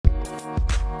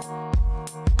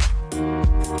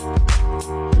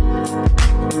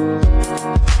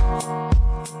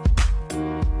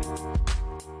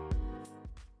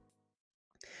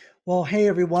Well, hey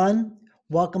everyone.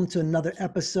 Welcome to another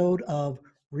episode of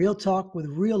Real Talk with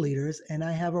Real Leaders. And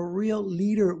I have a real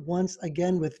leader once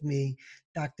again with me,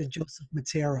 Dr. Joseph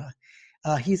Matera.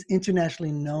 He's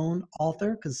internationally known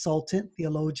author, consultant,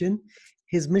 theologian.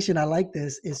 His mission, I like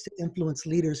this, is to influence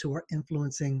leaders who are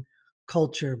influencing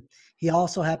culture. He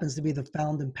also happens to be the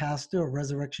founding pastor of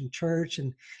Resurrection Church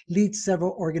and leads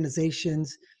several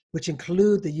organizations, which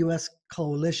include the U.S.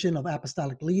 Coalition of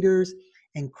Apostolic Leaders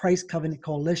and Christ Covenant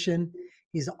Coalition.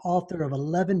 He's the author of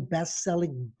 11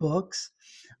 best-selling books,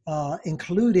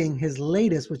 including his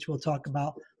latest, which we'll talk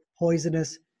about,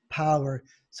 Poisonous Power.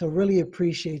 So really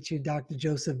appreciate you, Dr.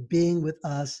 Joseph, being with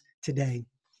us today.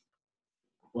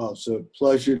 Well, it's a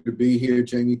pleasure to be here,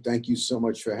 Jamie. Thank you so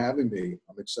much for having me.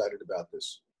 I'm excited about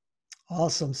this.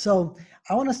 Awesome. So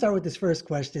I want to start with this first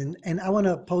question, and I want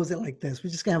to pose it like this. We're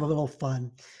just going to have a little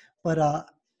fun. But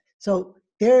so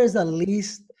there is a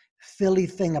least Philly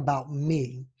thing about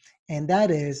me, and that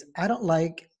is I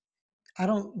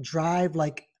don't drive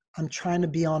like I'm trying to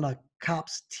be on a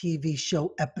cops TV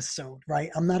show episode,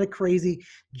 right? I'm not a crazy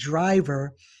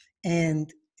driver.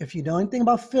 And if you know anything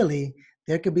about Philly,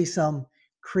 there could be some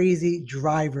crazy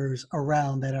drivers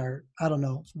around that are, I don't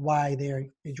know why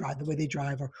they drive the way they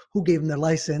drive or who gave them their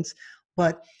license.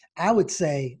 But I would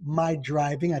say my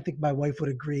driving, I think my wife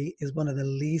would agree, is one of the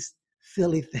least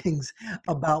Philly things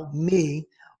about me.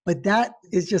 But that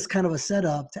is just kind of a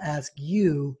setup to ask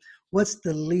you, what's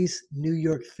the least New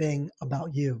York thing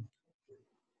about you?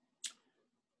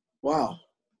 Wow.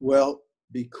 Well,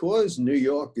 because New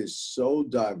York is so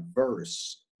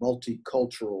diverse,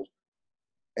 multicultural,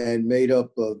 and made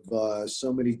up of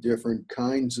so many different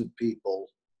kinds of people,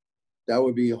 that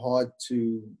would be hard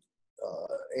to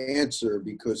answer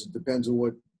because it depends on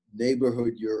what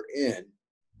neighborhood you're in.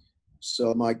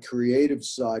 So my creative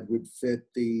side would fit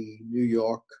the New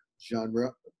York genre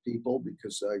of people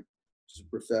because I was a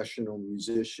professional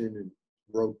musician and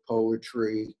wrote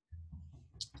poetry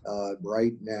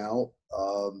right now.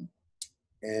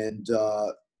 And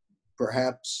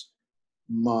perhaps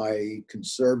my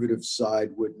conservative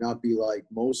side would not be like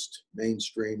most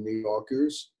mainstream New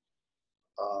Yorkers.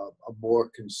 I'm more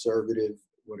conservative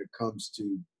when it comes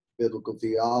to biblical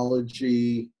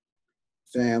theology,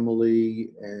 family,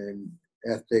 and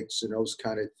ethics and those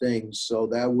kind of things. So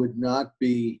that would not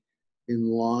be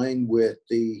in line with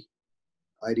the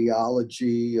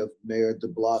ideology of Mayor de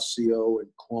Blasio and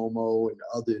Cuomo and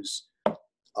others.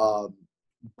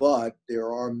 But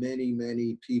there are many,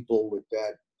 many people with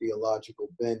that theological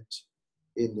bent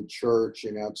in the church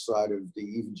and outside of the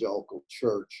evangelical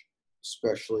church,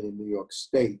 especially in New York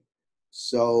State.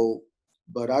 So,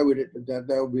 but that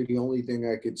would be the only thing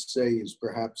I could say is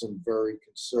perhaps I'm very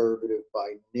conservative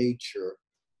by nature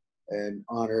and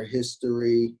honor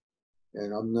history.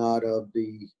 And I'm not of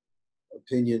the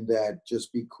opinion that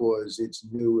just because it's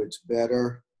new, it's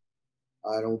better.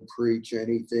 I don't preach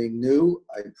anything new.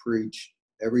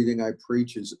 Everything I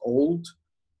preach is old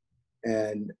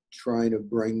and trying to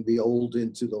bring the old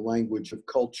into the language of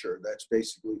culture. That's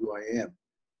basically who I am.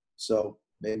 So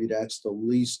maybe that's the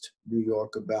least New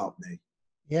York about me.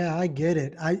 Yeah, I get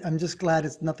it. I'm just glad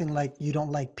it's nothing like you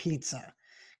don't like pizza.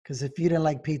 Because if you didn't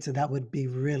like pizza, that would be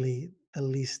really the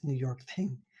least New York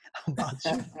thing about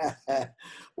you.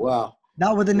 Wow.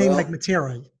 Not with a name like Well,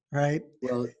 Matera, right?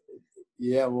 well,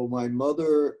 yeah, well,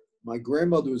 my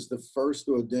grandmother was the first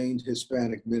ordained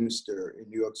Hispanic minister in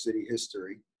New York City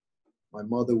history. My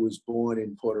mother was born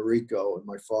in Puerto Rico and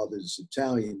my father's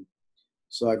Italian.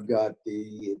 So I've got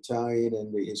the Italian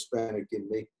and the Hispanic in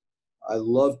me. I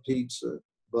love pizza,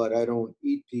 but I don't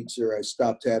eat pizza. I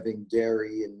stopped having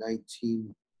dairy in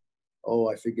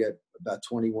I forget, about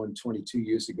 21, 22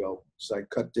 years ago. So I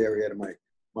cut dairy out of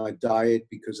my diet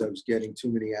because I was getting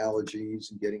too many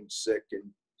allergies and getting sick, and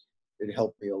it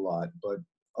helped me a lot. But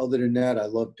other than that, I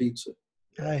love pizza.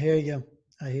 I hear you.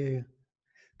 I hear you.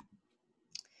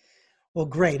 Well,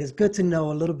 great. It's good to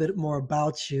know a little bit more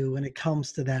about you when it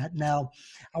comes to that. Now,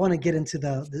 I want to get into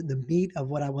the meat of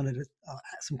what I wanted to,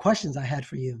 some questions I had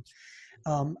for you.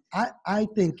 I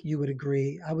think you would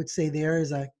agree. I would say there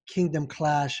is a kingdom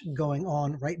clash going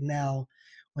on right now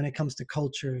when it comes to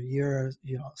culture. You're a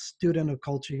student of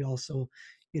culture. You're also,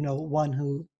 one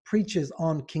who preaches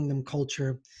on kingdom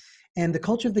culture. And the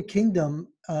culture of the kingdom,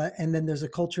 and then there's a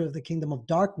culture of the kingdom of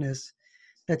darkness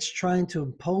that's trying to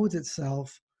impose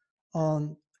itself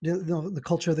on the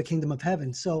culture of the kingdom of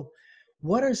heaven. So,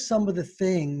 what are some of the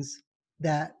things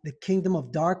that the kingdom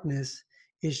of darkness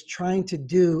is trying to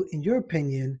do, in your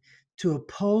opinion, to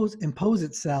impose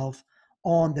itself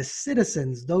on the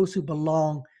citizens, those who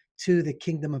belong to the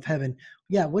kingdom of heaven.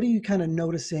 Yeah, what are you kind of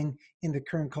noticing in the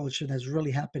current culture that's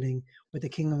really happening with the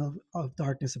kingdom of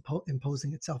darkness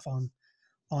imposing itself on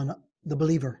the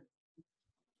believer?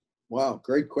 Wow,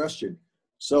 great question.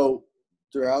 So,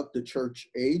 throughout the church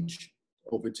age,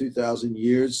 over 2,000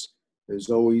 years, there's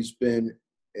always been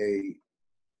a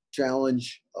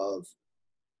challenge of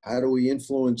how do we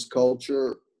influence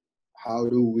culture? How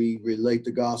do we relate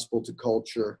the gospel to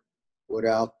culture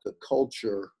without the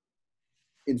culture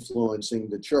influencing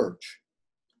the church?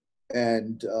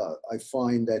 And I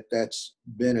find that that's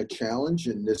been a challenge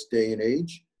in this day and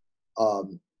age.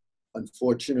 Um,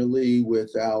 Unfortunately,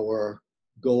 with our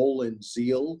goal and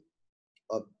zeal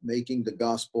of making the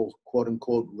gospel quote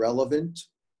unquote relevant,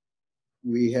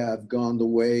 we have gone the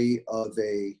way of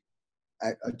a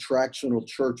attractional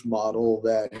church model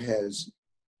that has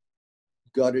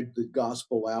gutted the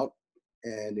gospel out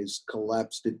and has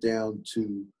collapsed it down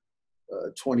to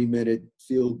a 20-minute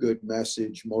feel-good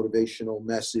message, motivational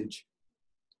message.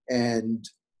 And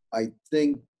I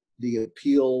think the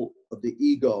appeal of the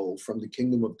ego from the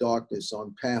kingdom of darkness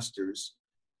on pastors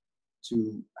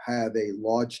to have a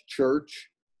large church,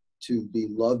 to be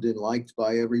loved and liked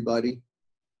by everybody,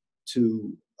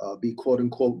 to be quote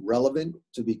unquote relevant,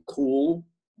 to be cool,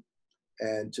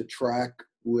 and to track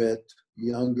with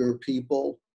younger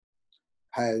people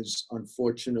has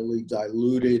unfortunately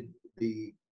diluted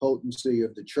the potency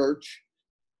of the church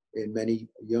in many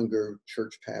younger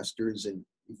church pastors and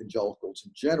evangelicals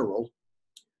in general,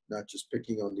 not just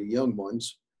picking on the young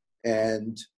ones.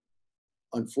 And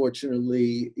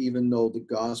unfortunately, even though the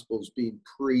gospel is being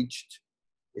preached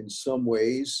in some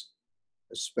ways,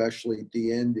 especially at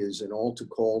the end, is an altar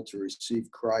call to receive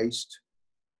Christ,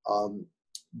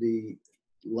 the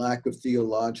lack of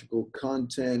theological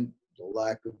content, the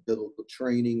lack of biblical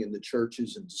training in the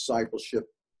churches and discipleship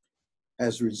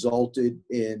has resulted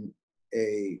in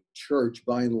a church,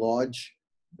 by and large,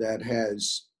 that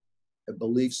has a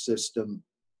belief system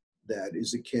that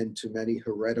is akin to many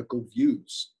heretical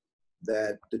views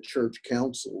that the church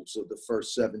councils of the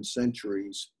first 7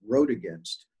 centuries wrote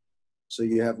against. So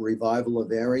you have revival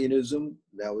of Arianism.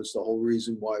 That was the whole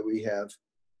reason why we have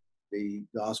the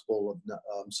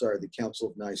the Council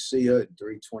of Nicaea in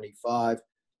 325.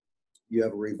 You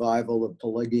have a revival of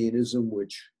Pelagianism,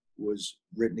 which was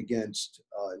written against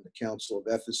in the Council of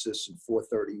Ephesus in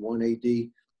 431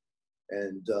 AD,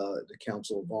 and the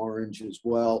Council of Orange as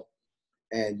well.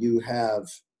 And you have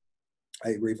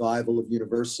a revival of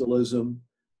Universalism,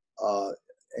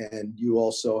 and you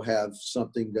also have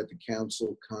something that the Council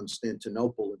of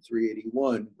Constantinople in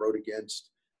 381 wrote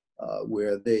against,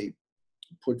 where they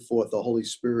put forth the Holy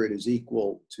Spirit as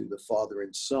equal to the Father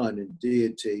and Son in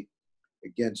deity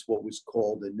against what was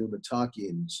called the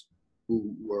Pneumatologians,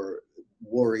 who were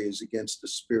warriors against the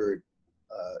Spirit,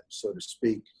 so to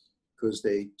speak, because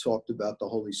they talked about the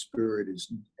Holy Spirit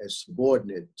as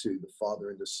subordinate to the Father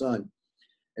and the Son.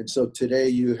 And so today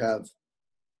you have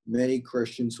many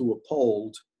Christians who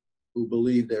uphold, who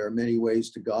believe there are many ways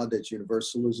to God, that's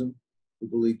universalism, who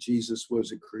believe Jesus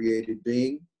was a created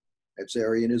being, that's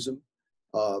Arianism,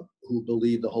 who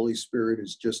believe the Holy Spirit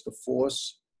is just a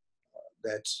force,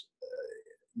 that's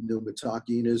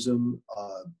Pneumatologianism.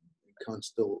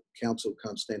 Council of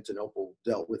Constantinople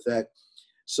dealt with that.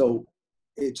 So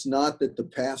it's not that the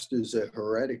pastors are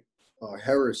heretic or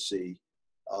heresy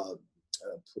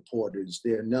purporters.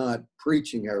 They're not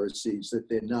preaching heresies, that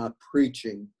they're not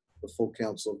preaching the full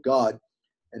counsel of God,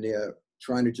 and they're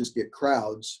trying to just get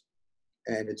crowds,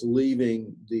 and it's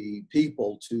leaving the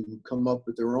people to come up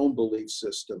with their own belief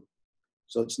system.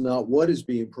 So it's not what is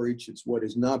being preached, it's what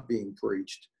is not being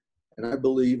preached. And I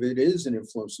believe it is an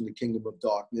influence in the kingdom of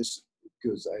darkness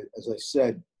because, as I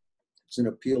said, it's an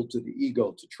appeal to the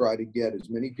ego to try to get as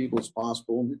many people as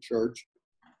possible in the church,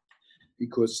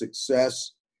 because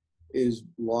success is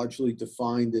largely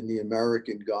defined in the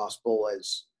American gospel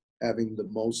as having the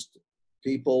most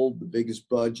people, the biggest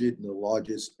budget, and the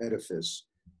largest edifice.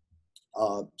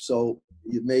 So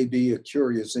it may be a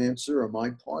curious answer on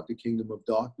my part, the kingdom of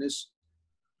darkness.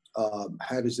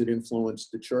 How does it influence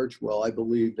the church? Well, I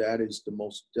believe that is the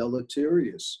most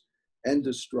deleterious and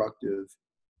destructive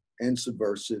and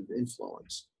subversive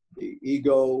influence. The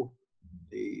ego,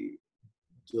 the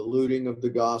diluting of the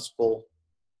gospel,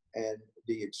 and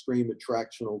the extreme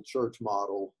attractional church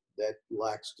model that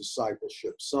lacks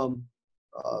discipleship. Some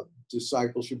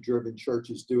discipleship-driven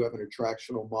churches do have an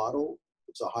attractional model.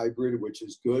 It's a hybrid, which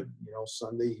is good. You know,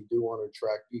 Sunday you do want to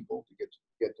attract people to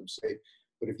get them saved.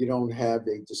 But if you don't have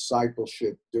a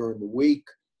discipleship during the week,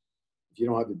 if you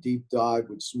don't have a deep dive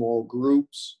with small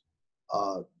groups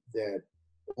that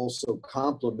also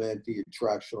complement the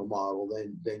attractional model,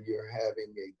 then you're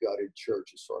having a gutted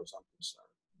church as far as I'm concerned.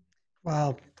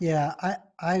 Wow. Yeah,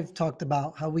 I've talked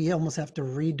about how we almost have to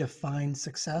redefine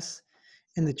success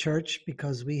in the church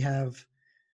because we have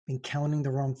been counting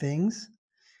the wrong things.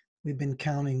 We've been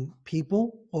counting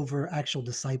people over actual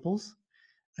disciples.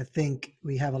 I think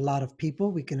we have a lot of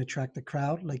people. We can attract the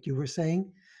crowd, like you were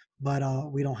saying, but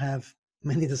we don't have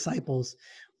many disciples.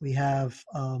 We have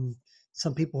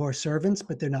some people who are servants,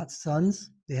 but they're not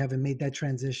sons. They haven't made that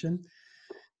transition.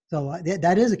 So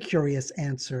that is a curious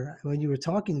answer. When you were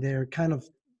talking there, it kind of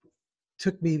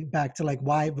took me back to like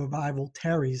why revival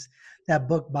tarries. That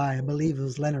book by, I believe it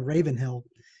was Leonard Ravenhill,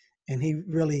 and he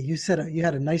really, you said you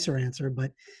had a nicer answer,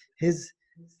 but his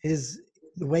his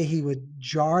the way he would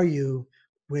jar you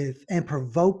with and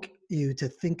provoke you to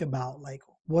think about like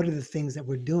what are the things that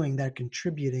we're doing that are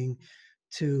contributing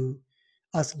to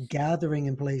us gathering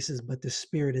in places, but the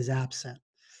spirit is absent.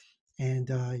 And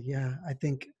yeah, I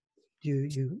think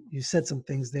you said some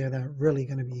things there that are really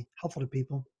going to be helpful to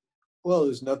people. Well,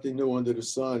 there's nothing new under the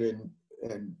sun,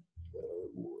 and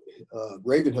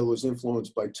Ravenhill was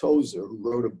influenced by Tozer, who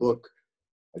wrote a book,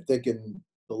 I think in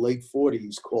the late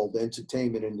 40s, called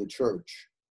Entertainment in the Church.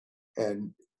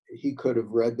 And he could have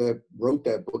wrote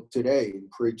that book today and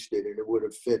preached it, and it would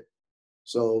have fit.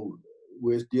 So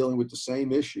we're dealing with the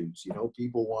same issues. You know,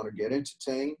 people want to get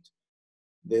entertained,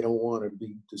 they don't want to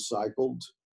be discipled,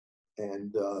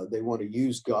 and they want to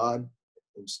use God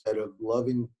instead of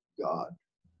loving God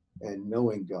and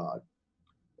knowing God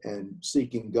and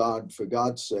seeking God for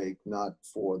God's sake, not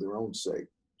for their own sake.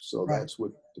 So Right. that's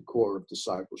what the core of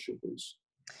discipleship is.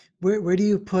 Where do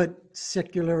you put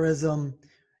secularism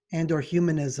and or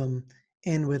humanism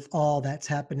in with all that's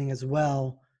happening as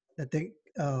well that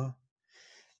uh,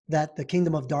 the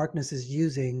kingdom of darkness is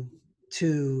using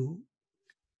to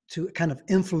kind of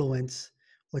influence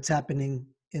what's happening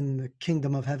in the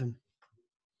kingdom of heaven?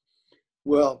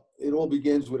 Well, it all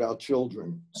begins with our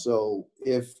children. So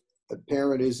if a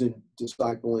parent isn't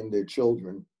discipling their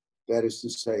children, that is to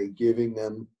say, giving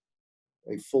them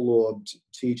a full-orbed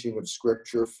teaching of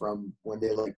scripture from when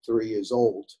they're like 3 years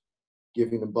old,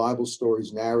 giving them Bible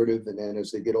stories, narrative, and then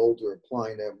as they get older,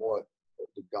 applying that more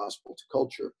the gospel to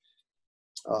culture,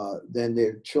 then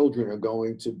their children are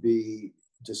going to be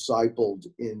discipled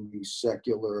in the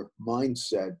secular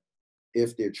mindset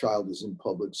if their child is in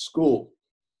public school.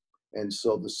 And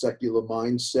so the secular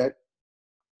mindset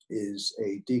is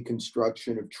a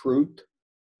deconstruction of truth.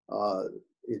 Uh,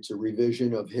 it's a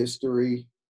revision of history.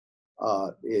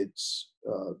 It's,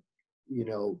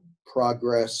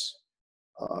 progress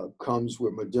comes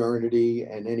with modernity,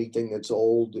 and anything that's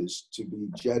old is to be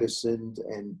jettisoned,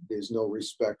 and there's no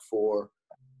respect for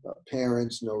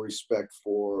parents, no respect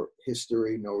for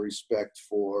history, no respect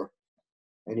for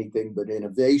anything but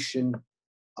innovation.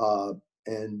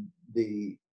 And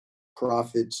the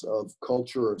prophets of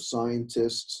culture, of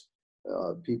scientists,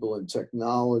 people in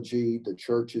technology, the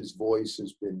church's voice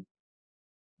has been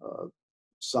uh,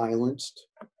 silenced.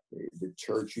 The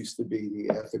church used to be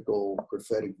the ethical,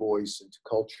 prophetic voice into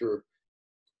culture,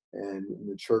 and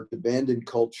the church abandoned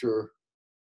culture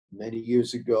many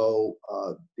years ago.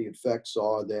 The effects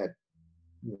are that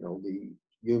the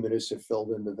humanists have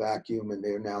filled in the vacuum, and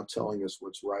they're now telling us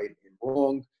what's right and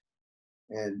wrong.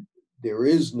 And there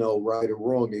is no right or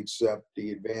wrong except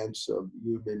the advance of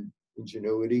human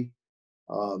ingenuity.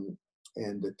 Um,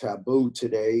 and the taboo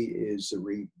today is a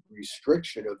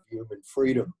restriction of human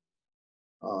freedom.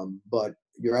 But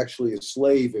you're actually a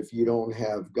slave if you don't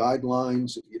have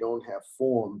guidelines, if you don't have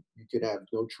form, you can have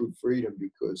no true freedom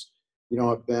because you don't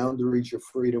have boundaries. Your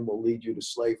freedom will lead you to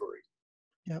slavery,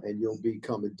 Yep. and you'll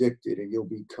become addicted, and you'll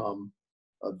become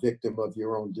a victim of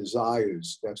your own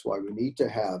desires. That's why we need to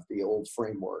have the old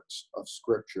frameworks of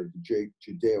scripture, the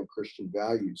Judeo-Christian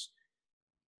values.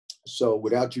 So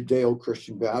without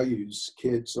Judeo-Christian values,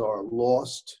 kids are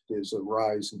lost. There's a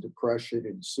rise in depression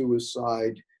and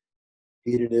suicide,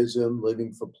 hedonism,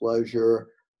 living for pleasure,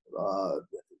 uh,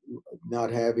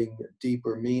 not having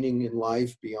deeper meaning in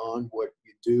life beyond what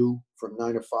you do from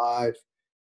 9 to 5.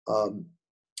 Um,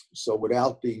 so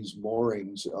without these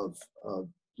moorings of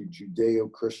the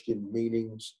Judeo-Christian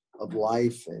meanings of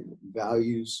life and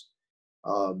values,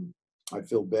 I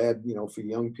feel bad, for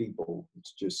young people.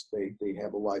 It's just they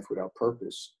have a life without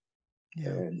purpose, Yeah.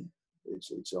 and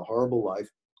it's a horrible life.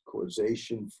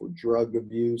 Causation for drug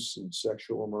abuse and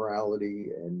sexual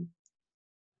immorality and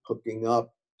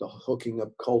the hooking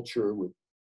up culture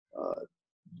uh,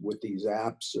 with these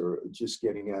apps are just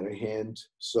getting out of hand.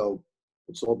 So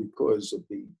it's all because of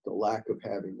the lack of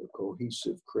having a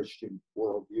cohesive Christian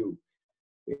worldview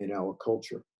in our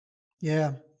culture.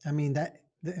 Yeah. I mean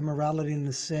the immorality and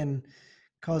the sin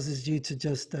causes you to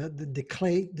just the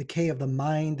decay of the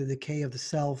mind, the decay of the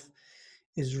self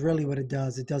is really what it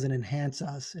does. It doesn't enhance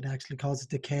us. It actually causes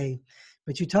decay.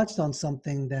 But you touched on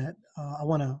something that I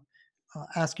want to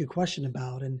ask you a question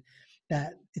about, and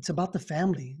that it's about the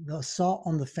family. The assault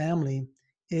on the family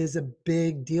is a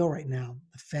big deal right now.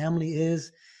 The family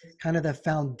is kind of the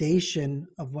foundation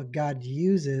of what God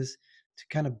uses to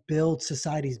kind of build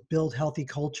societies, build healthy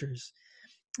cultures.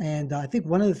 And I think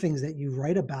one of the things that you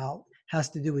write about has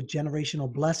to do with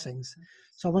generational blessings.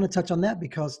 So I want to touch on that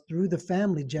because through the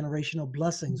family, generational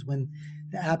blessings, when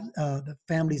the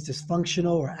family is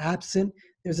dysfunctional or absent,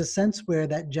 there's a sense where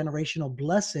that generational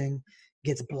blessing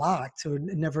gets blocked or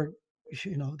it never,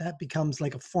 that becomes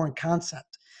like a foreign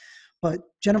concept. But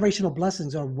generational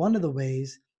blessings are one of the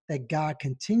ways that God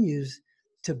continues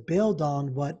to build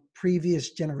on what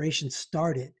previous generations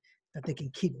started, that they can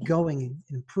keep going and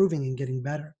improving and getting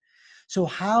better. So,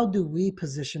 how do we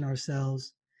position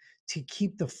ourselves to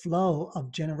keep the flow of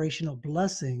generational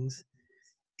blessings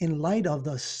in light of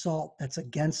the assault that's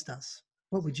against us?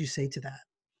 What would you say to that?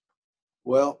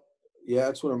 Well, yeah,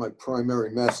 it's one of my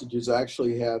primary messages. I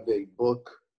actually have a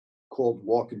book called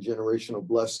Walk in Generational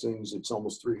Blessings. It's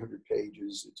almost 300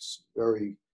 pages. It's a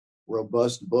very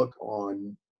robust book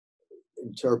on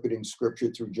interpreting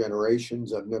scripture through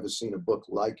generations. I've never seen a book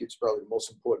like it. It's probably the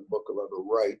most important book I'll ever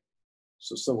write.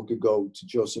 So someone could go to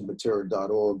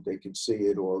josephmatera.org, they can see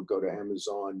it, or go to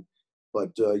Amazon.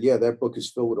 But yeah, that book is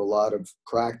filled with a lot of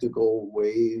practical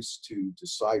ways to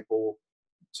disciple,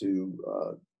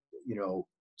 to,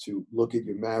 to look at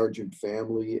your marriage and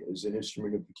family as an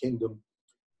instrument of the kingdom.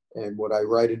 And what I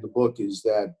write in the book is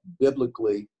that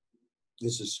biblically,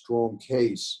 this is a strong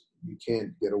case. You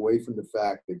can't get away from the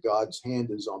fact that God's hand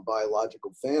is on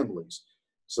biological families.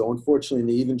 So unfortunately, in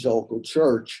the evangelical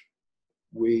church,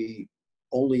 we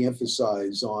only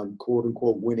emphasize on quote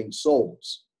unquote winning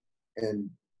souls. And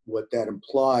what that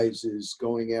implies is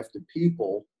going after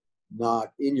people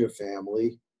not in your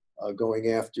family, going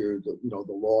after the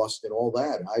lost and all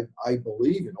that. I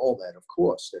believe in all that, of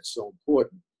course, that's so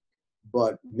important.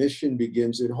 But mission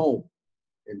begins at home.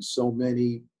 And so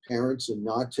many parents are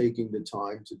not taking the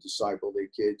time to disciple their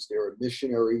kids. There are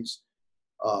missionaries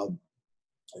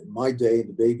in my day, in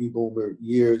the baby boomer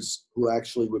years, who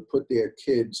actually would put their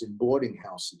kids in boarding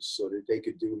houses so that they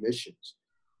could do missions.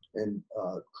 And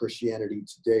Christianity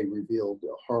Today revealed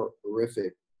a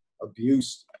horrific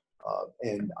abuse.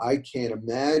 And I can't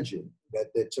imagine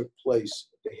that took place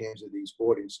at the hands of these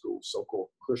boarding schools, so-called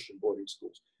Christian boarding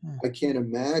schools. I can't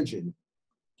imagine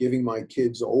giving my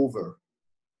kids over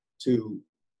to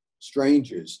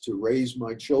strangers to raise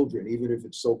my children, even if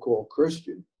it's so-called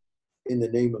Christian, in the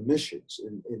name of missions.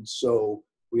 And so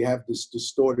we have this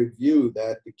distorted view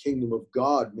that the kingdom of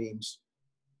God means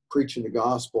preaching the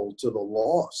gospel to the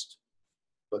lost.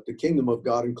 But the kingdom of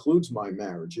God includes my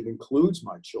marriage. It includes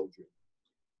my children.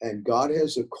 And God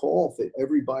has a call for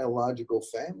every biological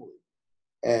family.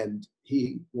 And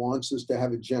he wants us to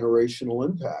have a generational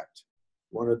impact.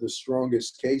 One of the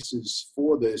strongest cases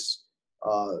for this,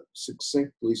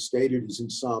 succinctly stated, is in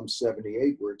Psalm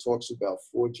 78, where it talks about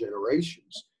 4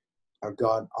 generations. How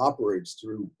God operates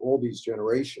through all these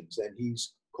generations. And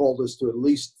he's called us to at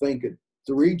least think of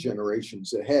 3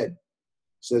 generations ahead. It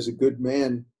says a good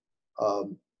man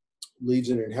leaves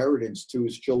an inheritance to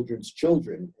his children's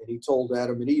children. And he told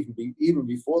Adam and Eve, even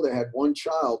before they had one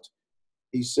child,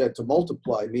 he said to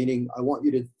multiply, meaning I want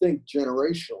you to think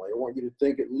generationally. I want you to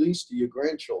think at least to your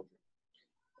grandchildren.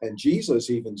 And Jesus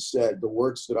even said, the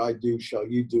works that I do shall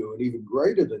you do, and even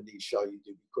greater than these shall you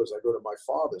do, because I go to my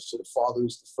Father. So the Father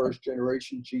is the first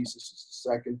generation, Jesus is the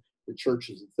second, the church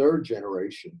is the third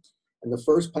generation. And the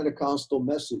first Pentecostal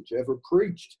message ever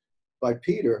preached by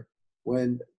Peter,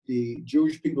 when the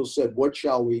Jewish people said, what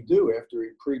shall we do, after he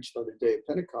preached on the day of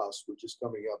Pentecost, which is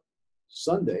coming up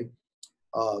Sunday,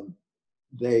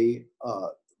 they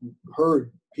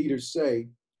heard Peter say,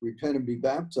 repent and be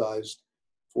baptized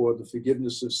for the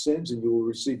forgiveness of sins, and you will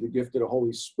receive the gift of the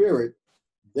Holy Spirit.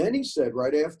 Then he said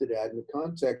right after that, in the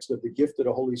context of the gift of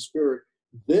the Holy Spirit,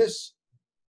 this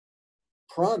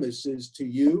promise is to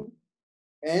you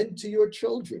and to your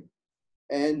children,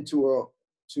 and to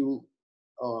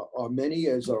many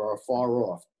as are far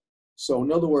off. So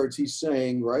in other words, he's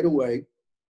saying right away,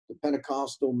 the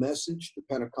Pentecostal message, the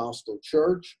Pentecostal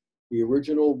church, the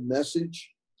original message,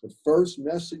 the first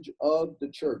message of the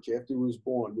church after he was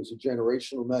born was a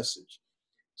generational message.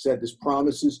 Said this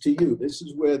promise is to you. This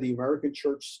is where the American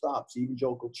church stops, the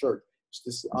evangelical church. It's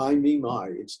this I, me, my.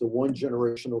 It's the one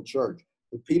generational church.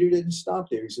 But Peter didn't stop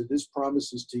there. He said this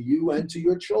promise is to you and to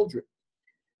your children.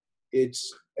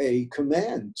 It's a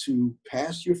command to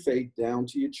pass your faith down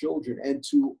to your children, and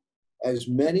to as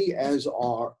many as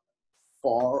are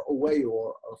far away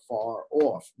or are far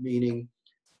off, meaning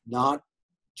not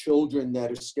children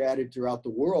that are scattered throughout the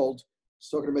world. It's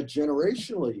talking about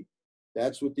generationally.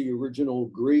 That's what the original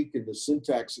Greek and the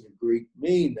syntax of the Greek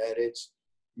mean, that it's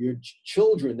your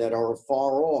children that are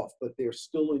far off, but they're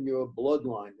still in your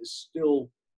bloodline. They're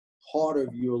still part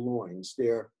of your loins.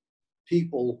 They're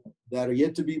people that are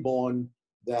yet to be born,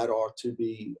 that are to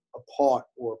be a part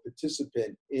or a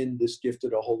participant in this gift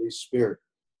of the Holy Spirit.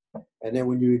 And then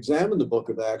when you examine the book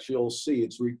of Acts, you'll see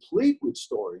it's replete with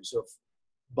stories of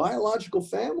biological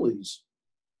families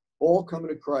all coming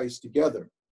to Christ together.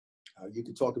 You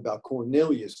could talk about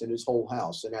Cornelius and his whole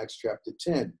house in Acts chapter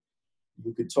 10.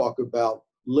 You could talk about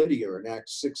Lydia in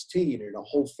Acts 16, and a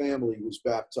whole family was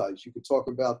baptized. You could talk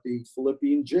about the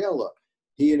Philippian jailer.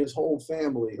 He and his whole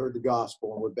family heard the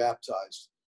gospel and were baptized.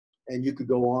 And you could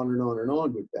go on and on and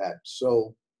on with that.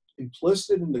 So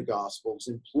implicit in the Gospels,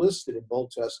 implicit in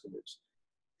both Testaments,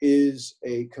 is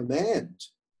a command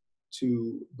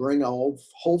to bring our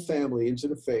whole family into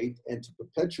the faith and to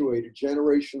perpetuate a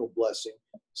generational blessing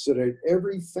so that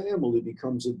every family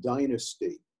becomes a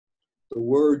dynasty. The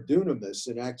word dunamis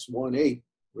in Acts 1:8,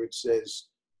 where it says,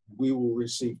 we will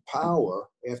receive power.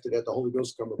 After that, the Holy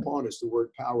Ghost come upon us. The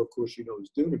word power, of course, you know, is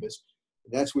dunamis.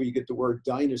 And that's where you get the word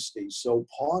dynasty. So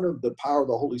part of the power of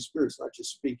the Holy Spirit is not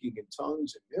just speaking in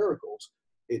tongues and miracles.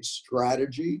 It's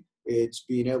strategy. It's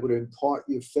being able to impart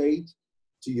your faith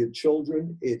to your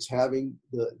children. It's having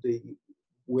the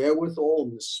wherewithal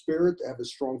and the spirit to have a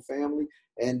strong family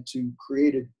and to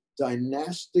create a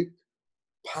dynastic,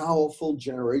 powerful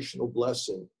generational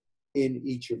blessing in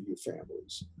each of your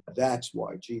families. That's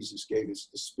why Jesus gave us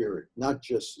the Spirit, not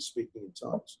just the speaking in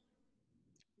tongues.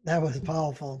 That was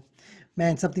powerful.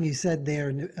 Man, something you said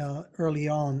there early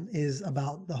on is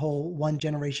about the whole one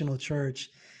generational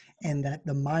church, and that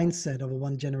the mindset of a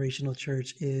one generational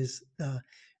church is,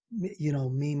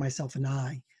 me, myself, and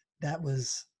I. That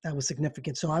was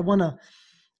significant. So I wanna,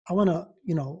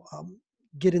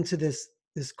 get into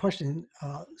this question.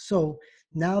 So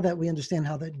now that we understand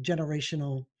how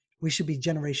we should be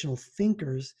generational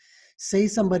thinkers. Say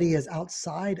somebody is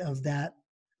outside of that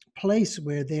place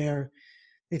where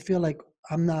they feel like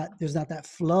there's not that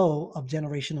flow of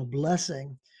generational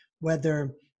blessing,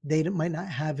 whether they might not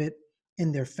have it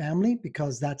in their family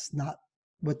because that's not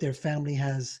what their family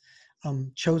has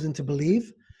chosen to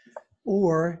believe,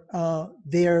 or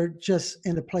they're just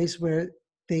in a place where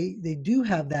they do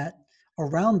have that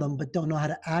around them but don't know how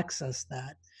to access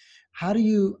that. How do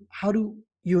you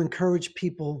encourage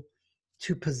people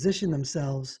to position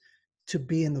themselves to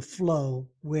be in the flow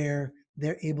where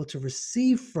they're able to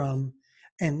receive from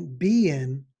and be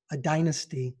in a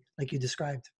dynasty like you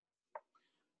described?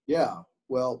 Yeah,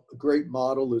 well, a great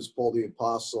model is Paul the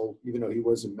Apostle, even though he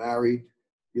wasn't married.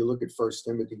 You look at First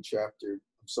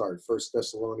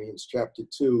Thessalonians chapter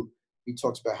 2, he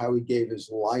talks about how he gave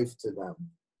his life to them,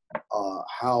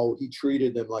 how he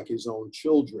treated them like his own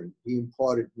children. He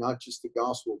imparted not just the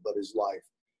gospel, but his life.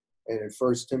 And in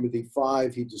 1 Timothy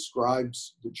 5, he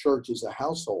describes the church as a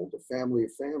household, a family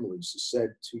of families. He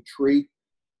said to treat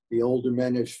the older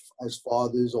men as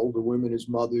fathers, older women as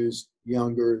mothers,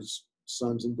 younger as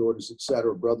sons and daughters,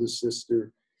 etc., brother,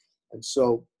 sister. And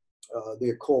so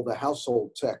they're called the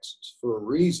household texts for a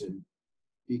reason,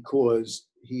 because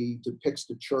he depicts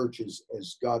the church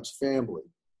as God's family,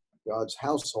 God's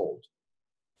household.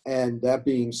 And that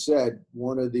being said,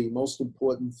 one of the most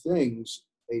important things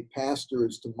a pastor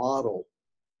is to model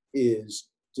is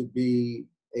to be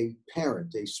a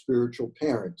parent, a spiritual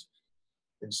parent.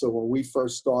 And so when we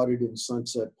first started in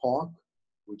Sunset Park,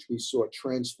 which we saw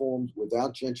transformed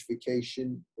without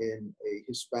gentrification in a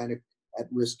Hispanic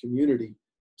at-risk community,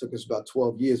 took us about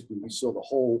 12 years, but we saw the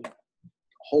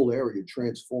whole area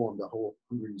transformed, the whole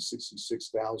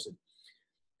 166,000.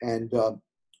 And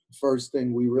first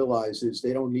thing we realized is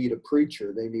they don't need a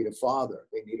preacher, they need a father,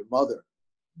 they need a mother.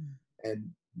 And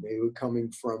they were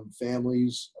coming from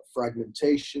families of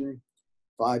fragmentation,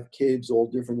 5 kids, all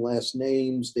different last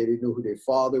names. They didn't know who their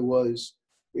father was.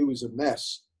 It was a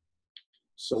mess.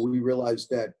 So we realized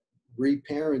that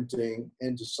reparenting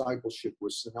and discipleship were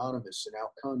synonymous in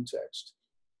our context.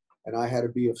 And I had to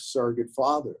be a surrogate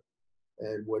father.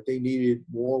 And what they needed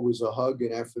more was a hug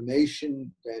and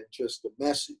affirmation than just a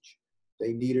message.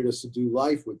 They needed us to do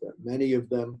life with them. Many of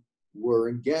them were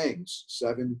in gangs,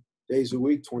 7 days a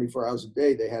week, 24 hours a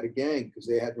day. They had a gang because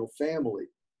they had no family.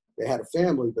 They had a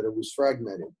family, but it was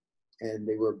fragmented, and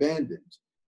they were abandoned,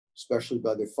 especially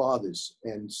by their fathers.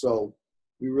 And so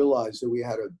we realized that we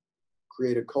had to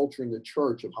create a culture in the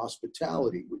church of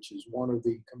hospitality, which is one of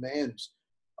the commands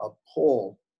of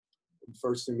Paul in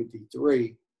 1 Timothy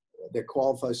 3 that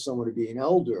qualifies someone to be an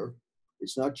elder.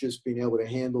 It's not just being able to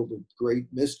handle the great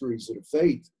mysteries of the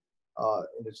faith,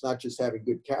 and it's not just having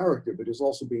good character, but it's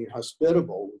also being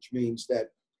hospitable, which means that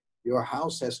your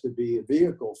house has to be a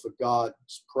vehicle for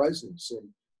God's presence and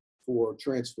for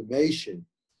transformation.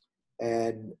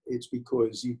 And it's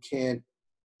because you can't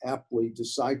aptly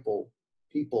disciple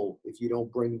people if you don't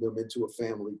bring them into a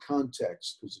family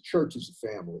context, because the church is a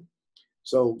family.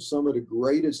 So some of the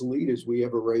greatest leaders we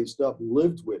ever raised up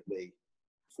lived with me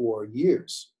for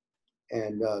years.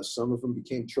 And some of them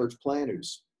became church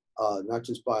planners, not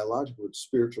just biological, but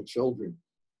spiritual children.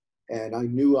 And I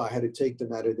knew I had to take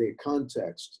them out of their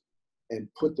context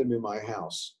and put them in my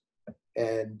house.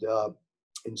 And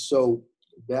so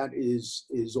that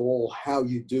is all how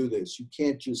you do this. You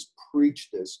can't just preach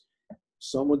this.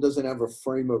 Someone doesn't have a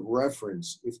frame of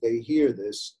reference. If they hear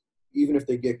this, even if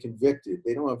they get convicted,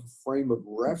 they don't have a frame of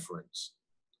reference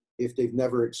if they've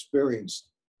never experienced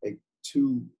a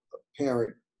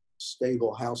two-parent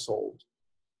stable household.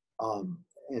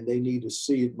 And they need to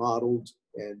see it modeled.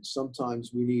 And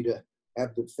sometimes we need to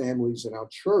have the families in our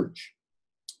church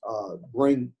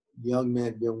bring young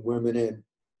men, young women in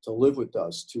to live with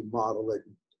us, to model it.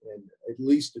 And at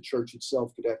least the church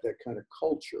itself could have that kind of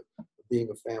culture of being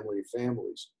a family of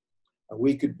families. And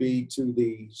we could be to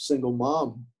the single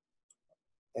mom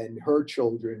and her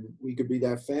children, we could be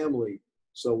that family.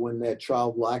 So when that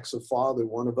child lacks a father,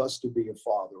 one of us to be a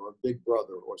father or a big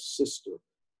brother or sister,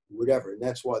 whatever. And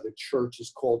that's why the church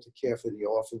is called to care for the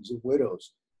orphans and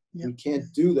widows. Yep. We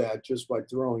can't do that just by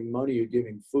throwing money or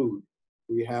giving food.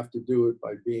 We have to do it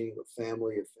by being a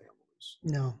family of families.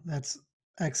 No, that's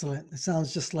excellent. It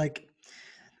sounds just like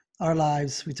our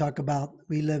lives.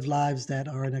 We live lives that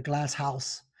are in a glass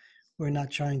house. We're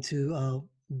not trying to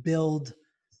build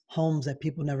homes that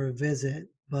people never visit,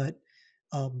 but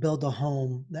build a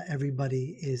home that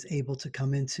everybody is able to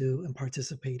come into and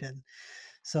participate in.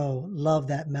 So love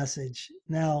that message.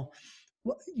 Now,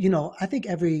 I think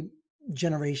every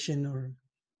generation or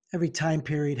every time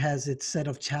period has its set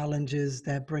of challenges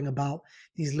that bring about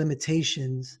these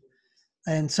limitations.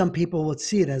 And some people would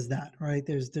see it as that, right?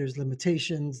 There's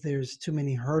limitations, there's too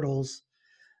many hurdles.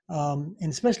 And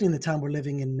especially in the time we're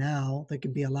living in now, there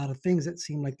could be a lot of things that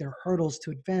seem like they're hurdles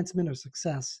to advancement or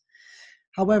success.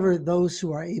 However, those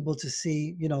who are able to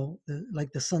see,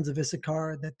 like the sons of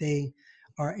Issachar, that they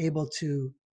are able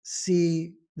to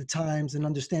see the times and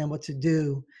understand what to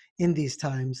do in these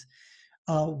times.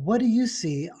 What do you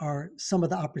see are some of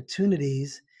the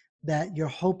opportunities that you're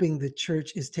hoping the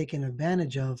church is taking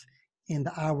advantage of in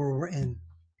the hour we're in?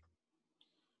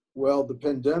 Well, the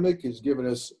pandemic has given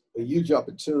us a huge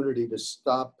opportunity to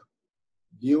stop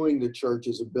viewing the church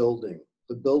as a building.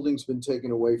 The building's been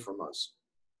taken away from us.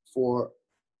 For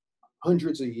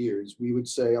hundreds of years, we would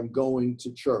say, I'm going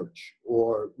to church,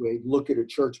 or we'd look at a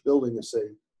church building and say,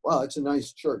 wow, it's a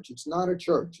nice church. It's not a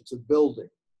church, it's a building.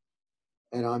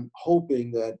 And I'm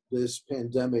hoping that this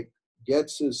pandemic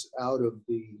gets us out of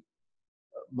the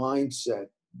mindset,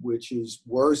 which is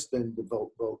worse than the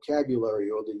vocabulary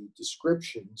or the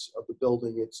descriptions of the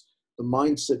building. It's the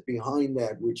mindset behind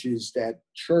that, which is that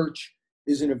church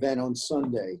is an event on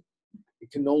Sunday.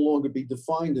 It can no longer be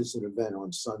defined as an event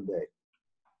on Sunday.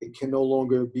 It can no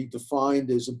longer be defined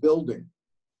as a building.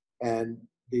 And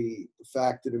the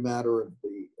fact of the matter of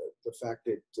the fact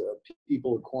that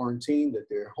people are quarantined, that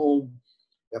they're home,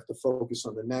 they have to focus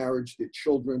on the marriage, their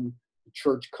children. The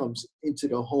church comes into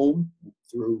the home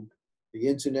through the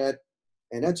internet.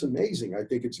 And that's amazing. I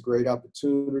think it's a great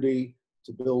opportunity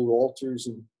to build altars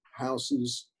and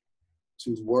houses,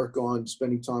 to work on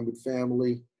spending time with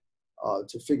family,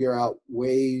 to figure out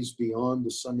ways beyond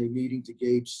the Sunday meeting to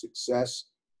gauge success.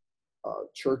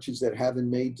 Churches that haven't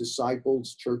made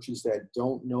disciples, churches that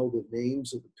don't know the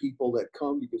names of the people that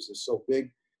come because they're so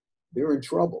big, they're in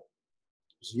trouble.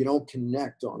 So you don't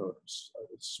connect on a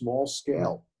small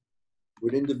scale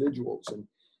with individuals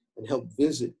and help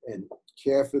visit and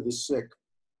care for the sick,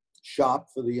 shop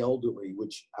for the elderly,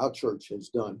 which our church has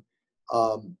done.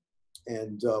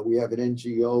 And we have an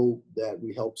NGO that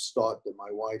we helped start that my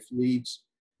wife leads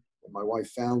and my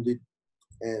wife founded.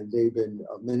 And they've been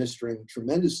ministering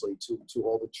tremendously to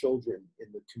all the children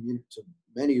in the community, to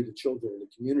many of the children in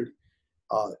the community.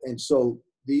 And so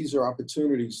these are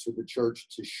opportunities for the church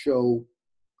to show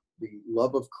the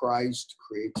love of Christ,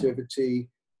 creativity,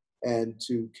 and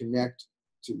to connect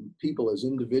to people as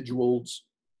individuals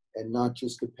and not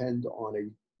just depend on a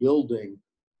building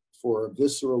for a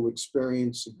visceral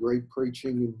experience of great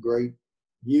preaching and great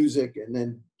music, and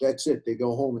then that's it. They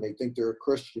go home and they think they're a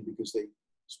Christian because they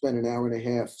spent an hour and a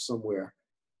half somewhere.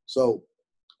 So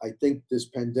I think this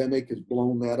pandemic has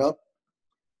blown that up.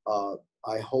 Uh,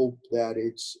 I hope that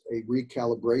it's a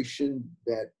recalibration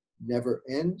that never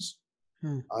ends.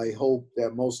 Hmm. I hope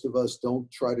that most of us don't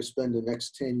try to spend the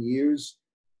next 10 years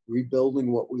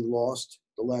rebuilding what we lost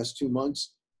the last 2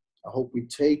 months. I hope we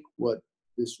take what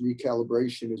this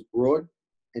recalibration has brought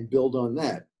and build on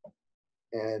that.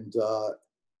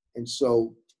 And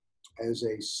so, as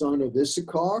a son of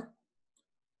Issachar,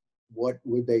 what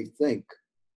would they think?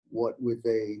 What would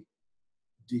they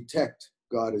detect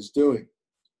God is doing?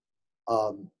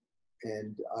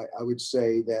 And I would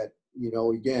say that,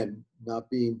 again, not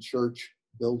being church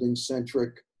building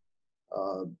centric,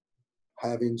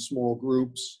 having small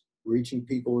groups, reaching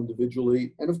people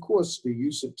individually, and of course, the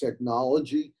use of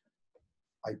technology.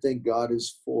 I think God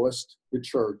has forced the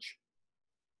church.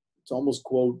 It's almost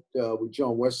quote what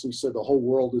John Wesley said, the whole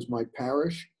world is my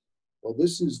parish. Well,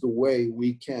 this is the way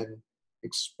we can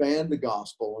expand the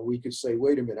gospel, and we could say,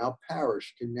 wait a minute, our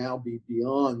parish can now be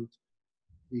beyond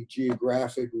the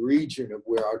geographic region of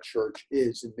where our church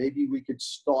is. And maybe we could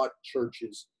start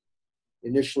churches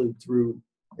initially through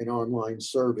an online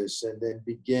service and then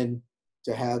begin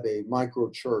to have a micro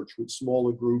church with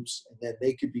smaller groups, and then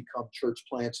they could become church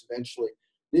plants eventually.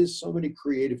 There's so many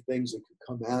creative things that could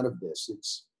come out of this.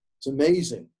 It's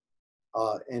amazing.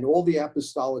 And all the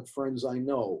apostolic friends I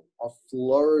know are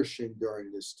flourishing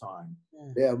during this time.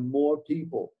 Yeah. They have more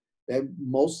people.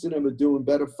 Most of them are doing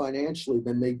better financially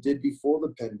than they did before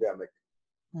the pandemic.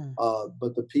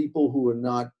 But the people who are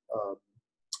not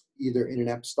either in an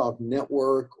apostolic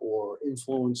network or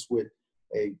influenced with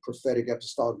a prophetic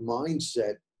apostolic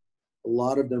mindset, a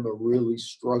lot of them are really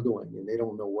struggling and they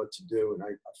don't know what to do. And I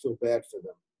feel bad for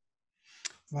them.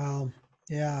 Wow.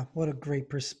 Yeah. What a great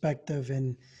perspective.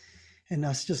 And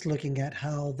us just looking at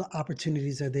how the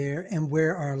opportunities are there and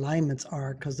where our alignments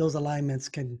are, because those alignments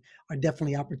are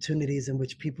definitely opportunities in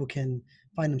which people can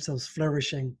find themselves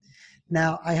flourishing.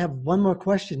 Now, I have one more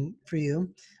question for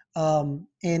you, and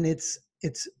it's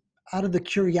out of the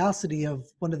curiosity of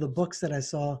one of the books that I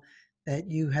saw that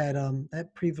you had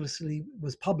that previously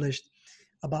was published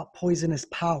about poisonous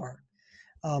power.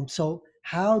 So,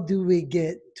 how do we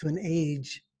get to an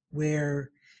age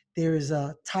where there is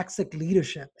a toxic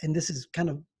leadership? And this is kind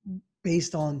of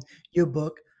based on your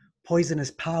book,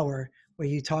 Poisonous Power, where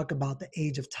you talk about the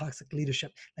age of toxic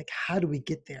leadership. Like, how do we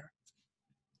get there?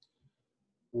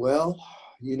 Well,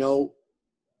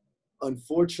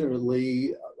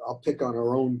 unfortunately, I'll pick on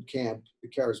our own camp, the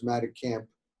charismatic camp.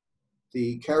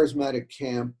 The charismatic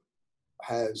camp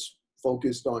has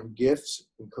focused on gifts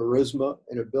and charisma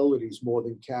and abilities more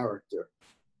than character.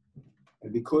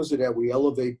 And because of that, we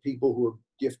elevate people who are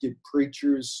gifted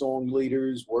preachers, song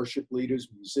leaders, worship leaders,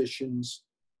 musicians,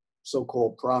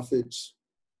 so-called prophets,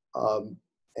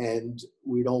 and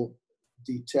we don't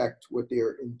detect what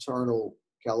their internal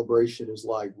calibration is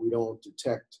like. We don't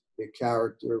detect their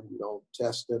character. We don't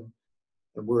test them.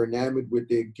 And we're enamored with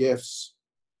their gifts.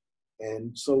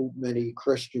 And so many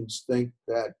Christians think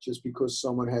that just because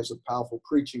someone has a powerful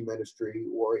preaching ministry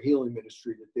or a healing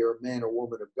ministry, that they're a man or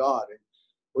woman of God. And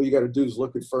all you got to do is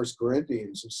look at 1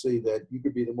 Corinthians and see that you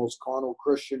could be the most carnal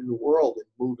Christian in the world and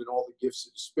move in all the gifts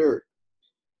of the Spirit.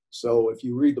 So if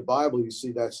you read the Bible, you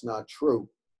see that's not true.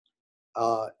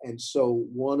 And so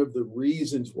one of the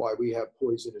reasons why we have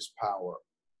poisonous power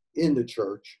in the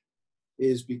church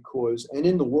is because, and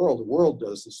in the world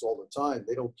does this all the time.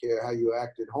 They don't care how you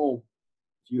act at home.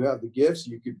 If you have the gifts,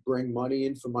 you could bring money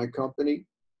in for my company,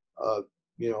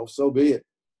 so be it.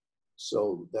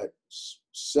 So that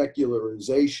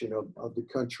secularization of the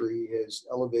country has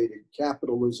elevated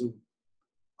capitalism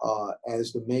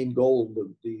as the main goal of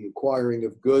the acquiring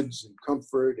of goods and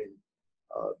comfort, and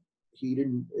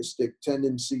hedonistic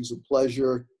tendencies of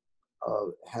pleasure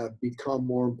have become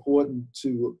more important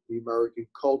to the American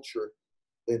culture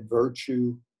than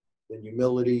virtue, than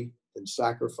humility, than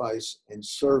sacrifice and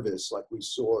service, like we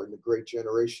saw in the great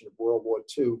generation of World War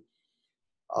II.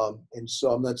 And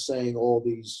so I'm not saying all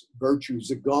these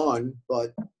virtues are gone,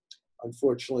 but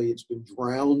unfortunately it's been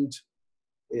drowned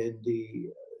in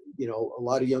a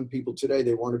lot of young people today,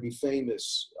 they want to be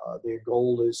famous. Their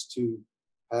goal is to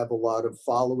have a lot of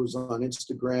followers on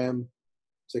Instagram,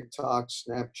 TikTok,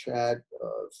 Snapchat,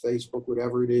 Facebook,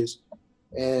 whatever it is.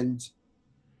 And,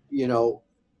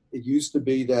 it used to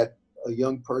be that a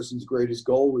young person's greatest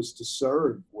goal was to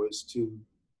serve, was to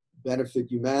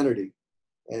benefit humanity.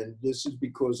 And this is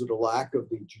because of the lack of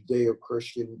the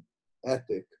Judeo-Christian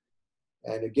ethic.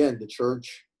 And again, the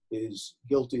church is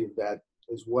guilty of that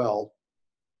as well.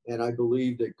 And I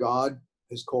believe that God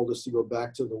has called us to go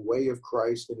back to the way of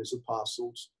Christ and his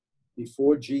apostles.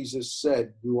 Before Jesus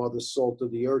said, "You are the salt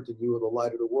of the earth and you are the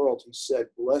light of the world," he said,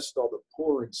 "Blessed are the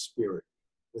poor in spirit,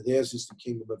 for theirs is the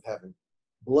kingdom of heaven.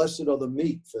 Blessed are the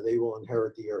meek, for they will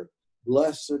inherit the earth.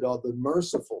 Blessed are the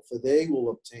merciful, for they will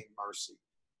obtain mercy.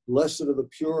 Blessed are the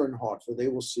pure in heart, for they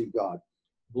will see God.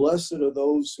 Blessed are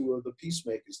those who are the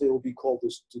peacemakers, they will be called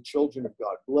the children of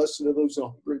God. Blessed are those who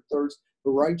hunger and thirst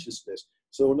for righteousness."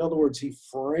 So in other words, he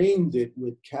framed it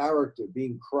with character,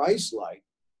 being Christ-like,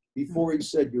 before he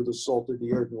said, "You're the salt of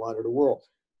the earth and light of the world."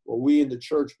 Well, we in the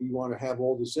church, we want to have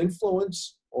all this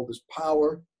influence, all this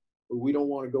power, but we don't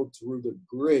want to go through the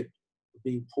grid of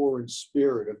being poor in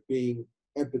spirit, of being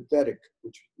empathetic,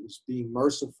 which is being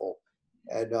merciful.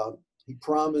 And he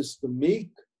promised the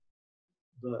meek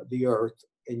the earth,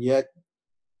 and yet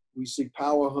we see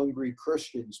power-hungry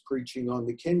Christians preaching on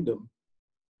the kingdom,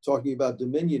 talking about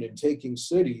dominion and taking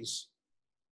cities,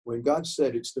 when God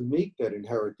said it's the meek that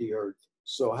inherit the earth.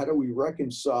 So how do we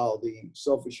reconcile the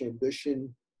selfish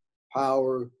ambition,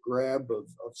 power grab of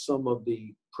some of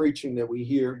the preaching that we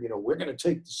hear? You know, we're going to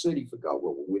take the city for God.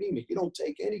 Well, what do you mean? You don't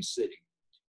take any city.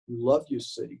 You love your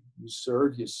city. You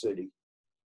serve your city.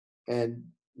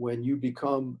 And when you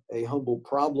become a humble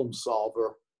problem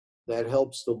solver that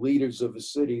helps the leaders of a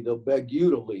city, they'll beg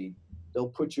you to lead. They'll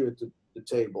put you at the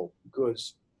table,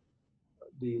 because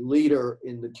the leader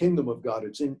in the kingdom of God,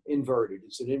 it's inverted.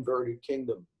 It's an inverted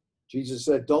kingdom. Jesus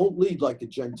said, "Don't lead like the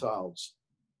Gentiles."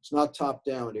 It's not top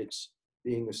down, it's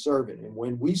being a servant. And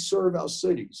when we serve our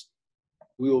cities,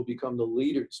 we will become the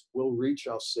leaders. We'll reach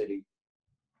our city.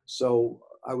 So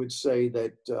I would say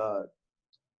that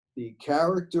the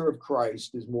character of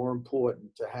Christ is more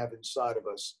important to have inside of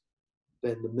us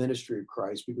than the ministry of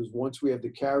Christ, because once we have the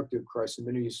character of Christ, the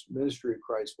ministry of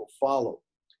Christ will follow.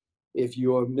 If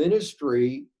your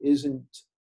ministry is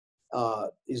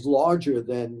larger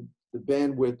than the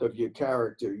bandwidth of your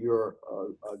character, you're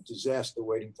a disaster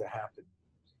waiting to happen.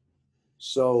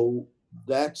 So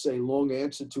that's a long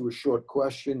answer to a short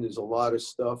question. There's a lot of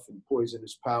stuff in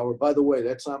Poisonous Power. By the way,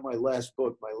 that's not my last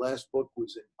book. My last book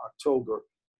was in October.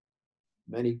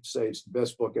 Many say it's the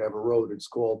best book I ever wrote. It's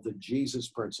called The Jesus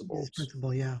Principles. Jesus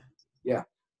Principle, yeah. Yeah.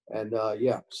 And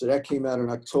so that came out in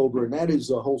October. And that is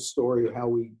the whole story of how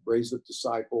we raised up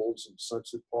disciples in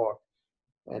Sunset Park,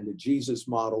 and the Jesus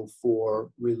model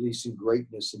for releasing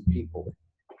greatness in people.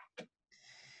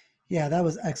 Yeah, that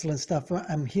was excellent stuff.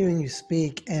 I'm hearing you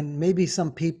speak, and maybe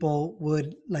some people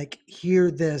would like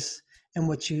hear this and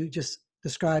what you just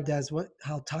described as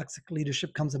how toxic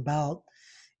leadership comes about.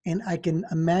 And I can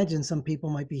imagine some people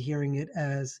might be hearing it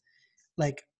as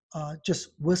like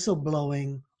just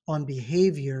whistleblowing on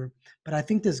behavior. But I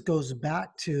think this goes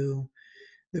back to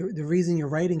the reason you're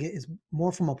writing it is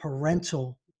more from a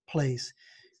parental place,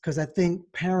 because I think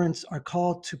parents are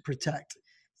called to protect.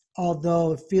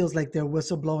 Although it feels like they're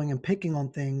whistleblowing and picking on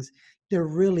things, they're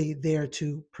really there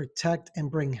to protect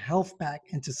and bring health back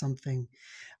into something.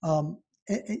 Um,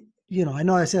 I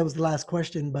know I said it was the last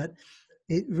question, but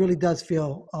it really does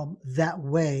feel that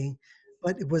way.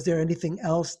 But was there anything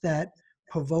else that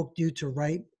provoked you to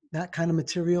write that kind of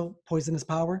material, Poisonous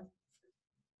Power?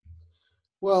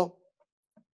 Well,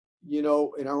 in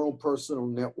our own personal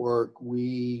network,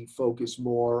 we focus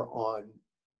more on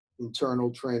internal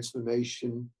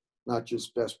transformation, not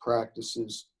just best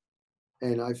practices.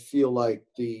 And I feel like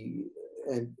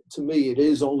and to me, it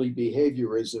is only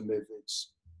behaviorism if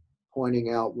it's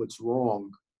pointing out what's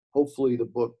wrong. Hopefully the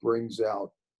book brings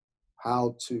out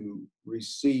how to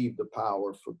receive the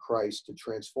power for Christ to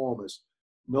transform us.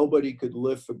 Nobody could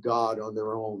live for God on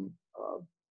their own.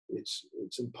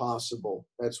 It's impossible.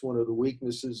 That's one of the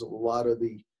weaknesses of a lot of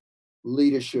the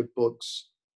leadership books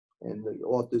and the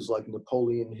authors like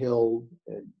Napoleon Hill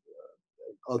and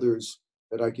others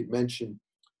that I could mention.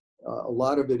 A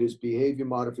lot of it is behavior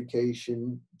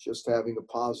modification, just having a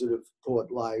positive thought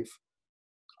life,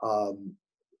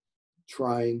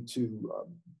 trying to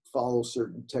follow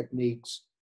certain techniques.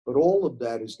 But all of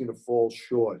that is going to fall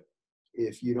short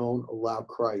if you don't allow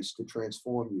Christ to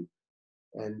transform you.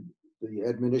 And the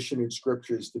admonition in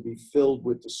Scripture is to be filled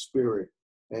with the Spirit.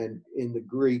 And in the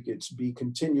Greek, it's be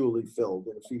continually filled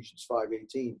in Ephesians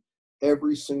 5:18.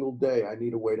 Every single day, I need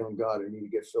to wait on God. I need to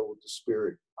get filled with the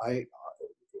Spirit.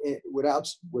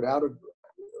 Without an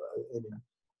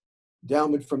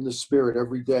endowment from the Spirit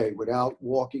every day, without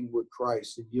walking with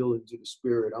Christ and yielding to the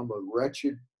Spirit, I'm a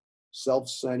wretched,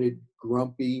 self-centered,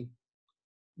 grumpy,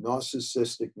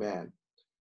 narcissistic man,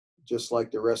 just like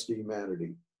the rest of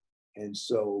humanity. And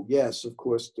so, yes, of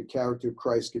course, the character of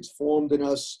Christ gets formed in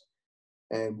us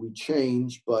and we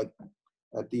change, but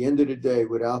at the end of the day,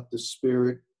 without the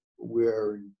Spirit,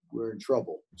 we're in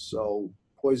trouble. So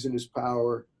poisonous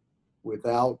power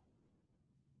without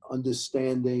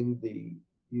understanding the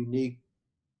unique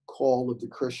call of the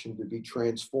Christian to be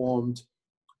transformed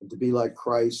and to be like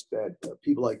Christ, that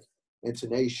people like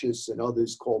Athanasius and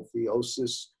others called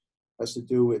theosis, has to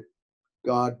do with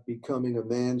God becoming a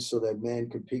man so that man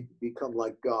can become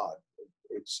like God.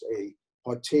 It's a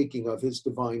partaking of his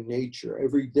divine nature.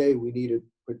 Every day we need to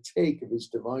partake of his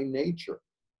divine nature.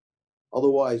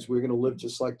 Otherwise, we're going to live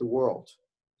just like the world.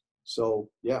 So,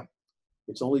 yeah,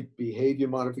 it's only behavior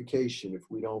modification if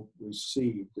we don't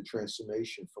receive the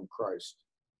transformation from Christ.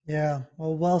 Yeah,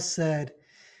 well said.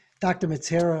 Dr.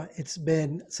 Matera, it's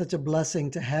been such a blessing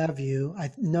to have you.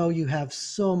 I know you have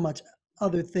so much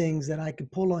other things that I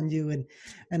could pull on you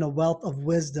and a wealth of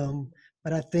wisdom,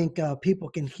 but I think people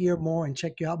can hear more and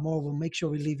check you out more. We'll make sure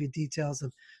we leave you details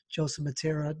of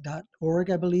josephmatera.org,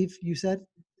 I believe you said.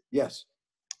 Yes.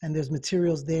 And there's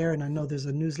materials there. And I know there's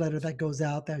a newsletter that goes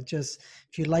out that just,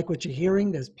 if you like what you're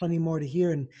hearing, there's plenty more to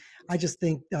hear. And I just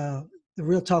think the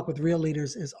Real Talk with Real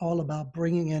Leaders is all about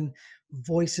bringing in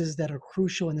voices that are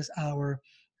crucial in this hour,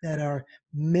 that are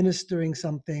ministering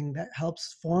something that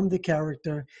helps form the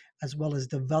character as well as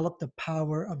develop the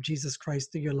power of Jesus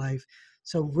Christ through your life.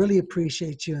 So really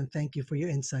appreciate you and thank you for your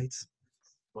insights.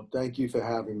 Well, thank you for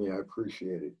having me. I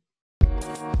appreciate it.